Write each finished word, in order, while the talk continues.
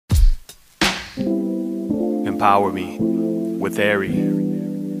Empower Me with Ari.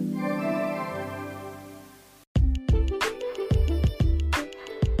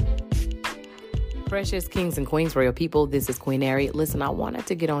 Precious kings and queens, royal people, this is Queen Ari. Listen, I wanted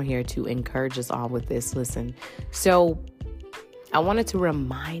to get on here to encourage us all with this. Listen, so I wanted to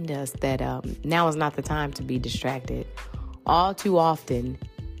remind us that now is not the time to be distracted. All too often,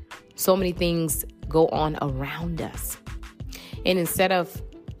 so many things go on around us. And instead of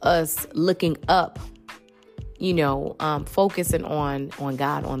us looking up, focusing on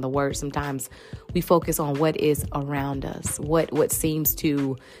God, on the word, sometimes we focus on what is around us, what seems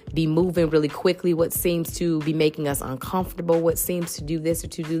to be moving really quickly, what seems to be making us uncomfortable, what seems to do this or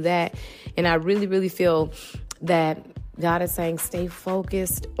to do that. And I really, really feel that God is saying, stay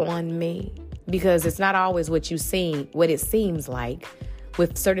focused on me, because it's not always what it seems like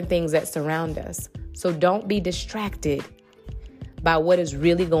with certain things that surround us. So don't be distracted by what is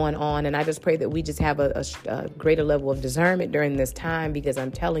really going on. And I just pray that we just have a greater level of discernment during this time, because I'm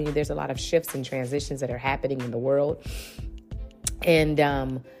telling you, there's a lot of shifts and transitions that are happening in the world. And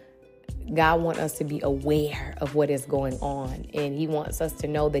God wants us to be aware of what is going on. And he wants us to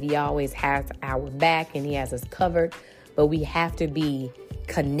know that he always has our back and he has us covered. But we have to be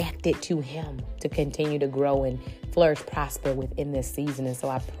connected to him to continue to grow and flourish, prosper within this season. And so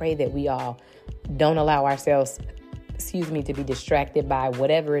I pray that we all don't allow ourselves to be distracted by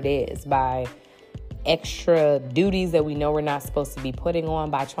whatever it is, by extra duties that we know we're not supposed to be putting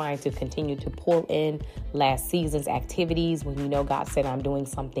on, by trying to continue to pull in last season's activities when God said, I'm doing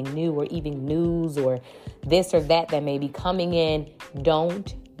something new, or even news or this or that may be coming in.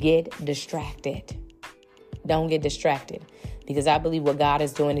 Don't get distracted. Don't get distracted, because I believe what God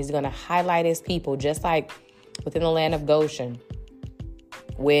is doing, he's going to highlight his people, just like within the land of Goshen,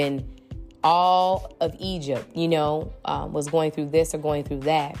 when all of Egypt, was going through this or going through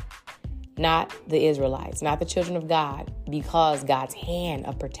that. Not the Israelites, not the children of God, because God's hand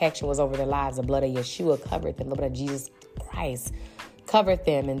of protection was over their lives. The blood of Yeshua covered them. The blood of Jesus Christ covered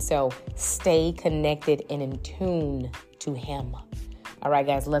them. And so stay connected and in tune to him. All right,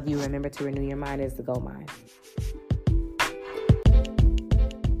 guys, love you. Remember to renew your mind is the gold mine.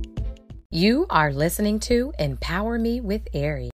 You are listening to Empower Me with Ari.